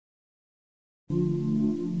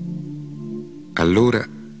Allora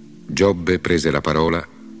Giobbe prese la parola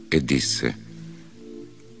e disse: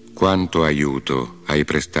 quanto aiuto hai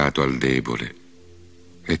prestato al debole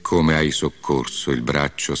e come hai soccorso il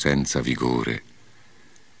braccio senza vigore,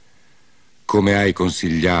 come hai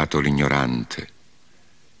consigliato l'ignorante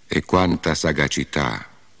e quanta sagacità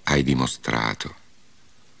hai dimostrato.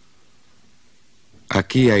 A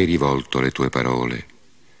chi hai rivolto le tue parole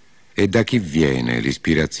e da chi viene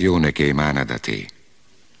l'ispirazione che emana da te?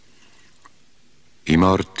 I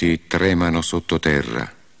morti tremano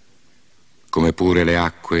sottoterra, come pure le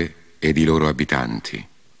acque ed i loro abitanti.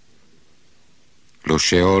 Lo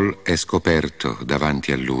Sheol è scoperto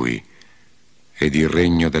davanti a lui ed il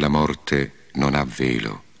regno della morte non ha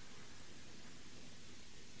velo.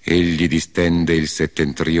 Egli distende il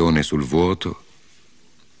settentrione sul vuoto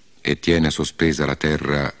e tiene sospesa la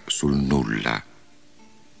terra sul nulla.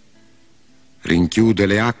 Rinchiude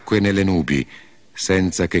le acque nelle nubi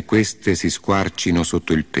senza che queste si squarcino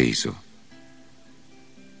sotto il peso.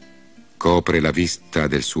 Copre la vista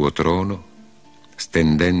del suo trono,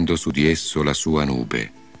 stendendo su di esso la sua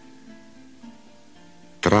nube.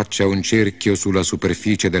 Traccia un cerchio sulla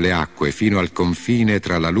superficie delle acque fino al confine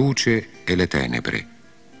tra la luce e le tenebre.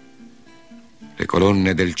 Le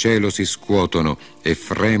colonne del cielo si scuotono e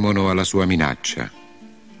fremono alla sua minaccia.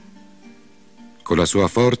 Con la sua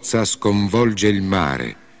forza sconvolge il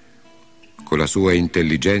mare, con la sua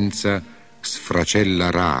intelligenza sfracella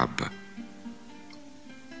Rahab.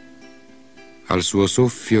 Al suo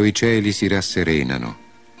soffio i cieli si rasserenano.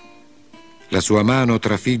 La sua mano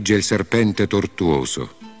trafigge il serpente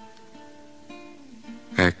tortuoso.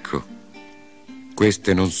 Ecco,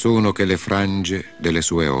 queste non sono che le frange delle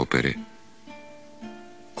sue opere.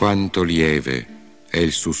 Quanto lieve è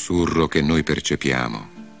il sussurro che noi percepiamo.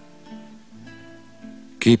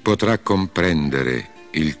 Chi potrà comprendere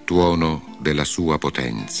il tuono della sua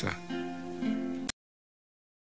potenza?